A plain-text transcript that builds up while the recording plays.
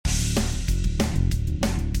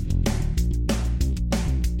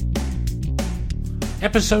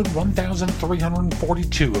episode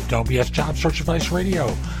 1342 of WBS Job Search Advice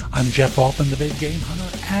Radio. I'm Jeff Altman, the Big Game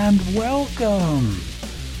Hunter, and welcome.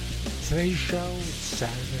 Today's show,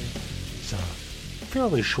 Saturday, it's a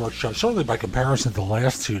fairly short show, certainly by comparison to the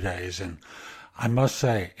last 2 days, and I must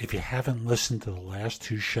say, if you haven't listened to the last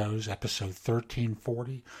two shows, episode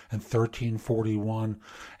 1340 and 1341,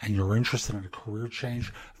 and you're interested in a career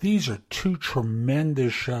change, these are two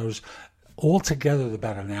tremendous shows, altogether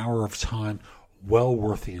about an hour of time, well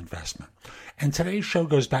worth the investment. And today's show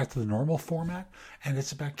goes back to the normal format, and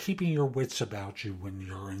it's about keeping your wits about you when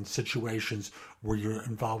you're in situations where you're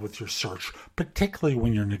involved with your search, particularly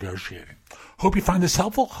when you're negotiating. Hope you find this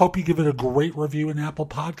helpful. Hope you give it a great review in Apple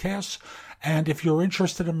Podcasts. And if you're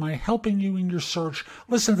interested in my helping you in your search,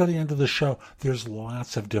 listen to the end of the show. There's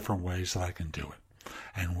lots of different ways that I can do it.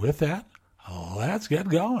 And with that, let's get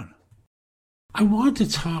going. I want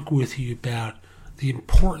to talk with you about the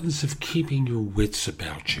importance of keeping your wits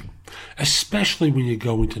about you, especially when you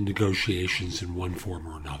go into negotiations in one form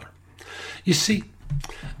or another. You see,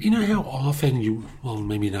 you know how often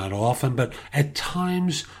maybe not often, but at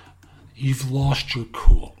times you've lost your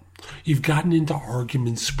cool. You've gotten into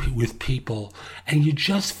arguments with people and you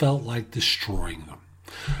just felt like destroying them.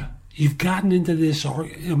 You've gotten into this,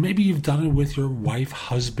 maybe you've done it with your wife,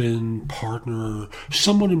 husband, partner,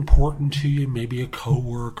 someone important to you, maybe a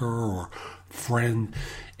coworker or friend,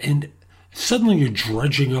 and suddenly you're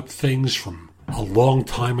dredging up things from a long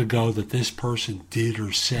time ago that this person did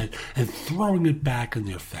or said and throwing it back in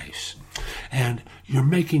their face. And you're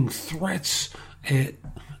making threats and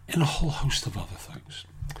a whole host of other things.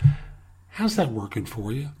 How's that working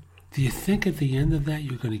for you? Do you think at the end of that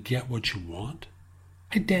you're going to get what you want?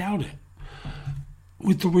 I doubt it.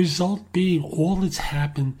 With the result being all that's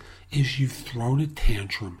happened is you've thrown a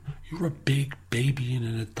tantrum. You're a big baby in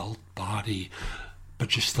an adult body,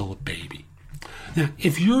 but you're still a baby. Now,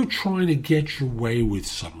 if you're trying to get your way with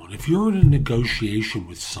someone, if you're in a negotiation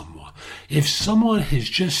with someone, if someone has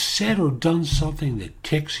just said or done something that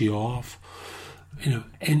ticks you off,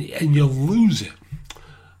 and you lose it,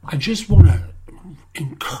 I just want to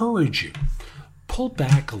encourage you, pull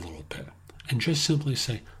back a little bit and just simply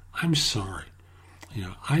say, I'm sorry.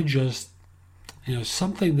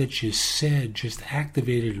 Something that you said just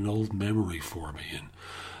activated an old memory for me. And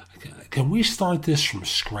can we start this from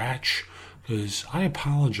scratch? Because I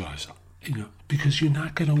apologize, because you're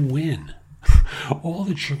not going to win. All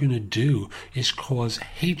that you're going to do is cause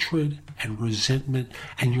hatred and resentment,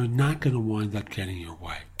 and you're not going to wind up getting your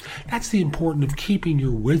way. That's the importance of keeping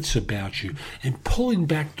your wits about you and pulling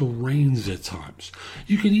back the reins at times.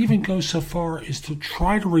 You can even go so far as to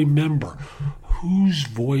try to remember whose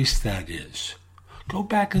voice that is. Go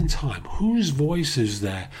back in time. Whose voice is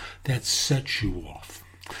that sets you off?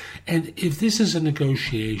 And if this is a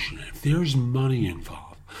negotiation, if there's money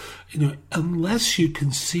involved, unless you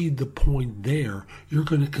concede the point there, you're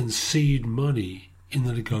going to concede money in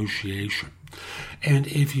the negotiation. And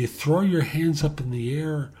if you throw your hands up in the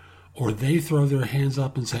air, or they throw their hands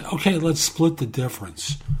up and say, okay, let's split the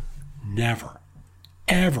difference, never,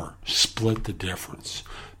 ever split the difference.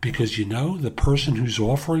 Because the person who's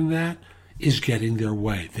offering that is getting their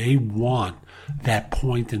way. They want that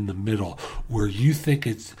point in the middle where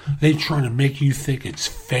they're trying to make you think it's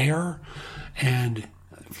fair, and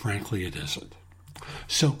frankly, it isn't.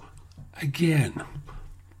 So, again,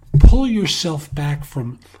 pull yourself back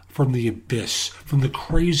from the abyss, from the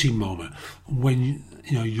crazy moment when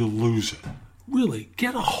you lose it. Really,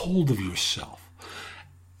 get a hold of yourself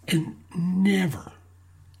and never,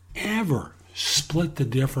 ever split the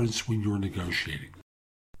difference when you're negotiating.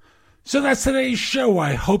 So that's today's show.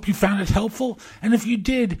 I hope you found it helpful, and if you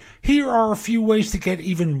did, here are a few ways to get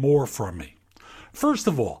even more from me. First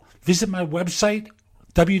of all, visit my website,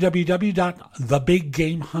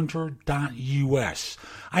 www.thebiggamehunter.us.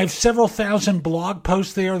 I have several thousand blog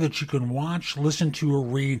posts there that you can watch, listen to, or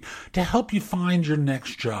read to help you find your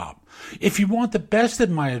next job. If you want the best of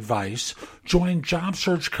my advice, join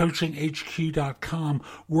JobSearchCoachingHQ.com,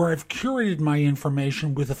 where I've curated my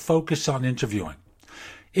information with a focus on interviewing.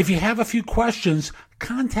 If you have a few questions,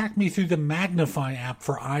 contact me through the Magnify app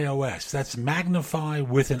for iOS. That's Magnify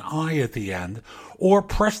with an I at the end, or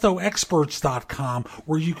PrestoExperts.com,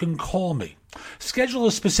 where you can call me. Schedule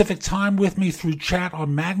a specific time with me through chat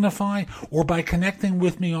on Magnify or by connecting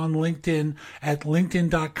with me on LinkedIn at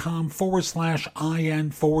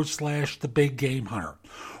linkedin.com/IN/The Big Game Hunter.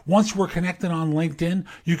 Once we're connected on LinkedIn,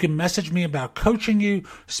 you can message me about coaching you,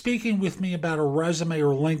 speaking with me about a resume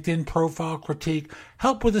or LinkedIn profile critique,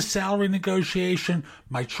 help with a salary negotiation,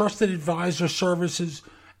 my trusted advisor services,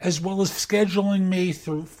 as well as scheduling me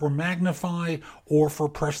for Magnify or for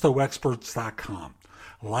PrestoExperts.com.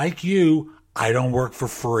 Like you, I don't work for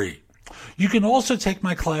free. You can also take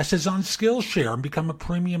my classes on Skillshare and become a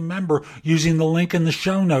premium member using the link in the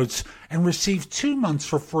show notes and receive 2 months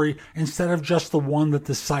for free instead of just the one that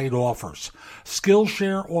the site offers.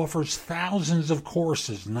 Skillshare offers thousands of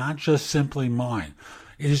courses, not just simply mine.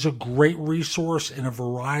 It is a great resource in a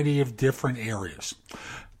variety of different areas.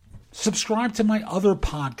 Subscribe to my other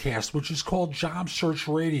podcast, which is called Job Search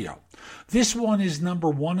Radio. This one is number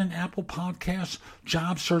 1 in Apple Podcasts.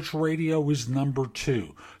 Job Search Radio is number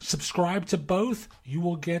 2. Subscribe to both. You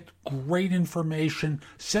will get great information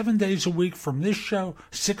 7 days a week from this show,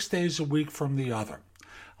 6 days a week from the other.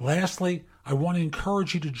 Lastly, I want to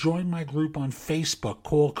encourage you to join my group on Facebook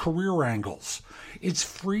called Career Angles. It's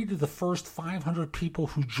free to the first 500 people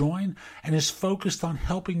who join and is focused on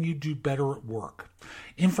helping you do better at work.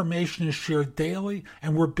 Information is shared daily,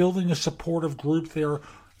 and we're building a supportive group there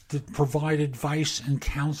to provide advice and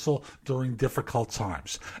counsel during difficult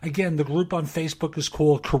times. Again, the group on Facebook is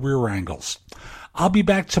called Career Angles. I'll be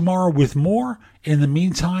back tomorrow with more. In the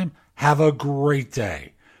meantime, have a great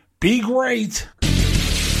day. Be great!